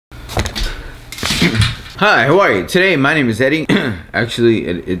Hi, how are you? Today, my name is Eddie. Actually,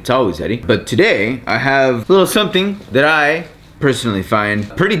 it's always Eddie. But today, I have a little something that I personally find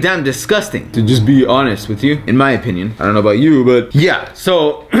pretty damn disgusting, to just be honest with you, in my opinion. I don't know about you, but yeah.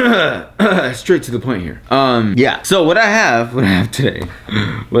 So, straight to the point here. Yeah. So what I have today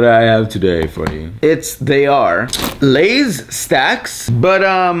for you, they are Lay's stacks, but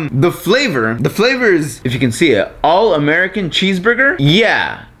the flavor is, if you can see it, all American cheeseburger.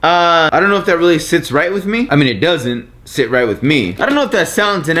 Yeah. I don't know if that really sits right with me. I mean, it doesn't sit right with me. I don't know if that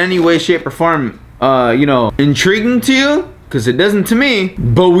sounds in any way, shape, or form, you know, intriguing to you, because it doesn't to me,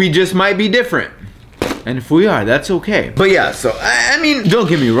 but we just might be different. And if we are, that's okay. But yeah, so, I mean, don't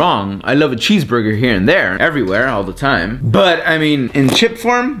get me wrong. I love a cheeseburger here and there, everywhere, all the time. But, I mean, in chip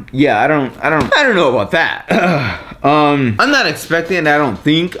form, yeah, I don't know about that. I'm not expecting, I don't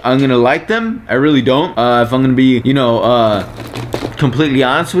think I'm gonna like them. I really don't. If I'm gonna be, you know, completely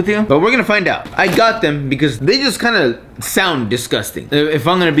honest with you, but we're gonna find out. I got them because they just kind of sound disgusting. If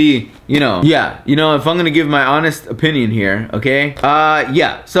I'm gonna be, you know, yeah, you know, if I'm gonna give my honest opinion here, okay?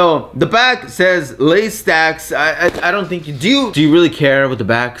 Yeah. So the back says Lay's stacks. I don't think you do. Do you really care what the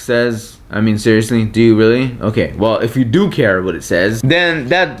back says? I mean, seriously, do you really? Okay, well, if you do care what it says, then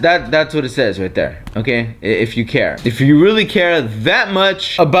that's what it says right there, okay? If you care. If you really care that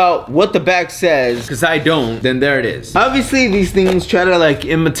much about what the back says, because I don't, then there it is. Obviously, these things try to, like,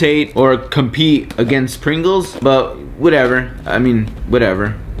 imitate or compete against Pringles, but whatever. I mean,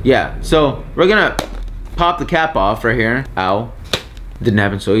 whatever. Yeah, so we're gonna pop the cap off right here. Ow. Didn't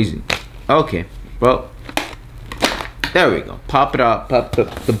happen so easy. Okay, well, there we go. Pop it off. Popped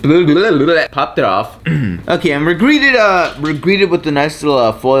it off. Okay, and we're greeted with the nice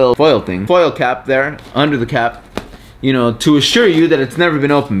little foil cap there under the cap. You know, to assure you that it's never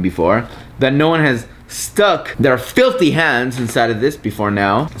been opened before, that no one has stuck their filthy hands inside of this before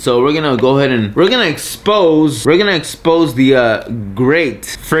now. So we're gonna go ahead and we're gonna expose the great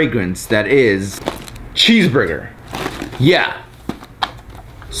fragrance that is cheeseburger. Yeah.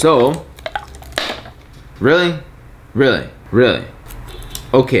 So, really?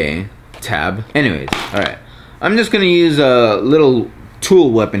 Okay, tab. Anyways, alright. I'm just gonna use a little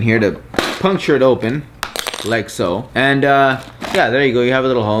tool weapon here to puncture it open, like so. And yeah, there you go, you have a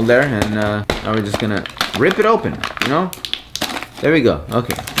little hole there, and now we're just gonna rip it open, you know? There we go,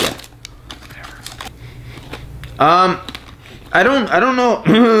 okay, yeah. I don't know,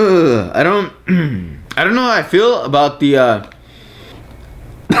 I don't know how I feel about the,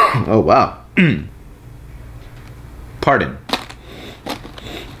 oh wow. Pardon.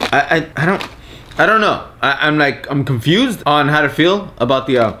 I don't know. I'm confused on how to feel about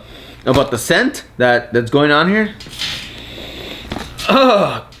the scent that's going on here.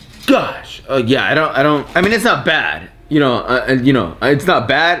 Oh gosh. Yeah, I mean, it's not bad. You know, it's not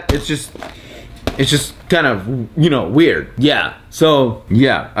bad. It's just kind of, you know, weird. Yeah. So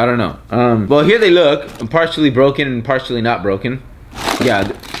yeah, I don't know. Well, here they look, partially broken and partially not broken. Yeah.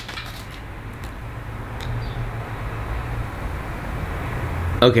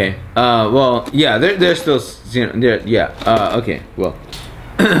 Okay. Well, yeah, they're still, you know, yeah. Okay. Well,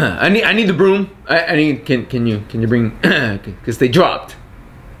 I need the broom. I need. Can you bring? Because they dropped.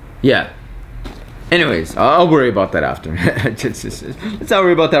 Yeah. Anyways, I'll worry about that after. Let's not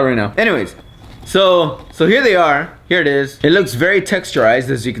worry about that right now. Anyways, so here they are. Here it is. It looks very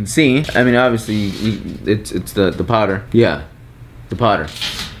texturized, as you can see. I mean, obviously, it's the powder. Yeah, the powder.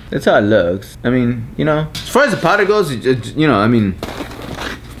 That's how it looks. I mean, you know, as far as the powder goes, you know, I mean.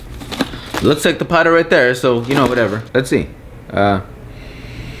 Looks like the powder right there, so, you know, whatever. Let's see. It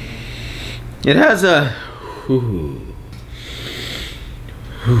has a...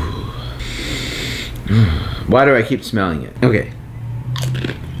 Why do I keep smelling it? Okay.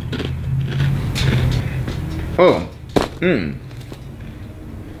 Oh.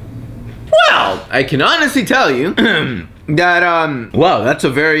 Well, I can honestly tell you that wow, that's a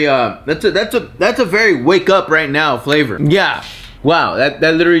very that's a very wake up right now flavor. Yeah. Wow, that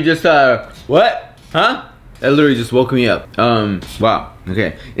literally just what? Huh? That literally just woke me up. Wow.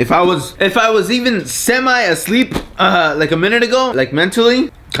 Okay. If I was even semi asleep like a minute ago, like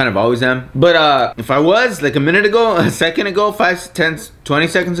mentally, kind of always am. But if I was like a minute ago, a second ago, 5, 10, 20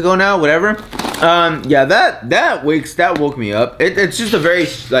 seconds ago now, whatever. Yeah, that woke me up. It's just a very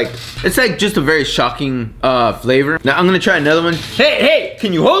it's like just a very shocking flavor. Now I'm gonna try another one. Hey,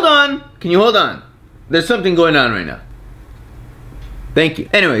 can you hold on? Can you hold on? There's something going on right now. Thank you.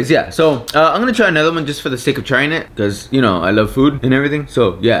 Anyways, yeah, so I'm gonna try another one just for the sake of trying it, because, you know, I love food and everything.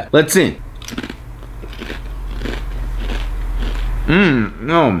 So yeah, let's see.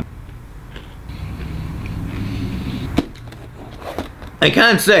 No. I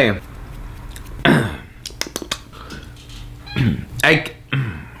can't say I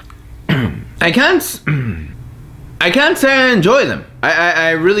can't say I enjoy them.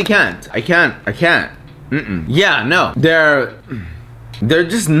 I really can't. I can't. Yeah, no. They're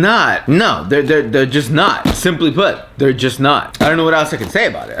just not. No, they're just not. Simply put, they're just not. I don't know what else I can say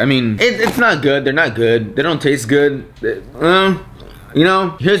about it. I mean, it's not good. They're not good. They don't taste good. You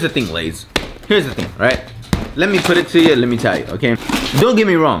know, here's the thing, Lays. Here's the thing, right? Let me put it to you, let me tell you, okay? Don't get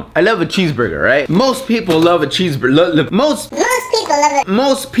me wrong, I love a cheeseburger, right? Most people love a cheeseburger. Most people love it.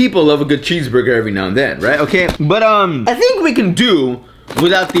 Most people love a good cheeseburger every now and then, right? Okay, but I think we can do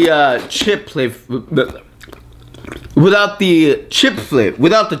without the chip flavor. Without the chip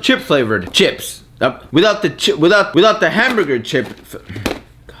flavored chips. Without the hamburger chip.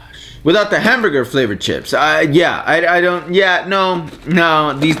 Without the hamburger flavored chips. Yeah, I don't, yeah, no,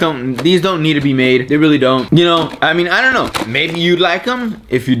 these don't need to be made. They really don't. You know, I mean, I don't know. Maybe you'd like them.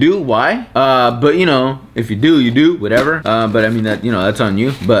 If you do, why? But you know, if you do, you do, whatever. But I mean, that, you know, that's on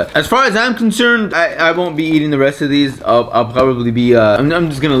you. But as far as I'm concerned, I won't be eating the rest of these. I'll probably be, I'm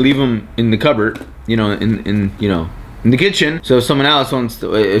just gonna leave them in the cupboard, you know, in the kitchen. So if someone else wants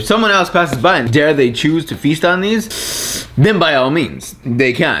to, if someone else passes by and dare they choose to feast on these, then by all means,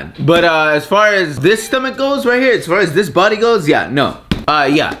 they can. But as far as this stomach goes right here, as far as this body goes, yeah, no.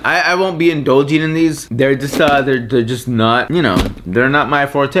 Yeah, I won't be indulging in these. They're just, they're just not, you know, they're not my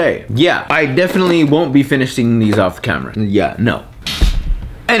forte. Yeah, I definitely won't be finishing these off camera. Yeah, no.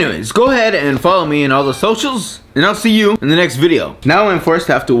 Anyways, go ahead and follow me in all the socials, and I'll see you in the next video. Now I'm forced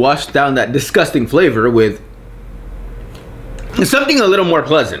to have to wash down that disgusting flavor with something a little more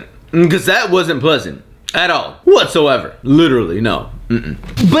pleasant, because that wasn't pleasant at all whatsoever. Literally, no.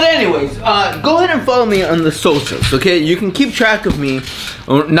 But anyways, go ahead and follow me on the socials, okay? You can keep track of me,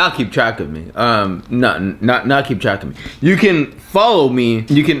 or not keep track of me. Not keep track of me. You can follow me.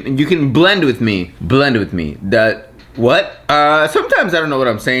 You can blend with me. That what? Sometimes I don't know what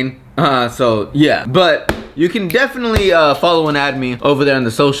I'm saying. So yeah, but you can definitely follow and add me over there on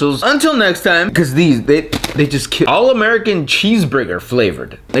the socials. Until next time, because these they just kill. All American cheeseburger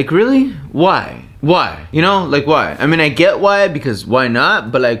flavored. Like, really? Why? Why? You know, like, why? I mean, I get why, because why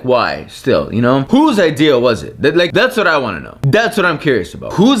not? But like, why? Still, you know? Whose idea was it? That's what I want to know. That's what I'm curious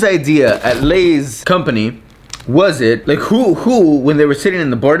about. Whose idea at Lay's company was it? Like, who, when they were sitting in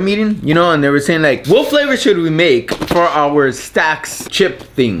the board meeting, you know, and they were saying like, what flavor should we make for our stacks chip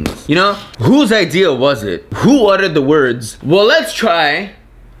things? You know? Whose idea was it? Who uttered the words, well, let's try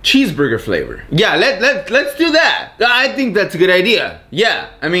cheeseburger flavor? Yeah, let's do that. I think that's a good idea. Yeah,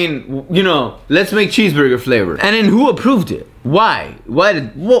 I mean, you know, let's make cheeseburger flavor. And then who approved it? Why? Why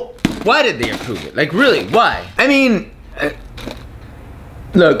did they approve it? Like, really, why? I mean,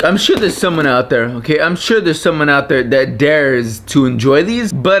 look, I'm sure there's someone out there, okay? I'm sure there's someone out there that dares to enjoy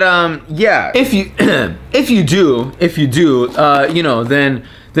these. But yeah, if you if you do, you know, then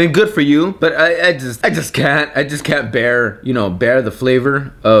good for you. But I just can't bear, you know, bear the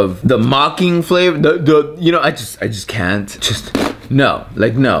flavor of the mocking flavor. You know, I just can't. Just no,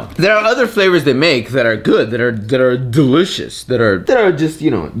 like, no. There are other flavors they make that are good, that are delicious, that are just,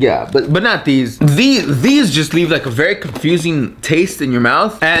 you know, yeah, but not these. These just leave like a very confusing taste in your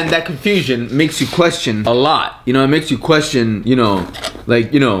mouth, and that confusion makes you question a lot. You know, it makes you question, you know,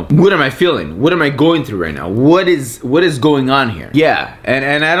 like, you know, what am I feeling? What am I going through right now? What is going on here? Yeah,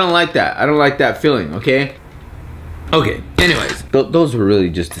 and I don't like that. I don't like that feeling, okay? Okay, anyways, those were really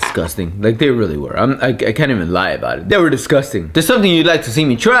just disgusting. Like, they really were. I can't even lie about it. They were disgusting. If there's something you'd like to see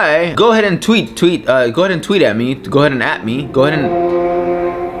me try, go ahead and tweet at me. Go ahead and at me. Go ahead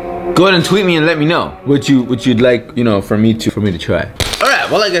and tweet me and let me know what you'd like, you know, for me to try.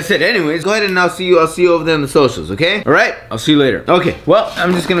 Alright, well, like I said, anyways, go ahead and I'll see you over there in the socials, okay? Alright, I'll see you later. Okay, well,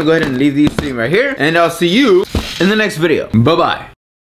 I'm just gonna go ahead and leave these things right here, and I'll see you in the next video. Bye-bye.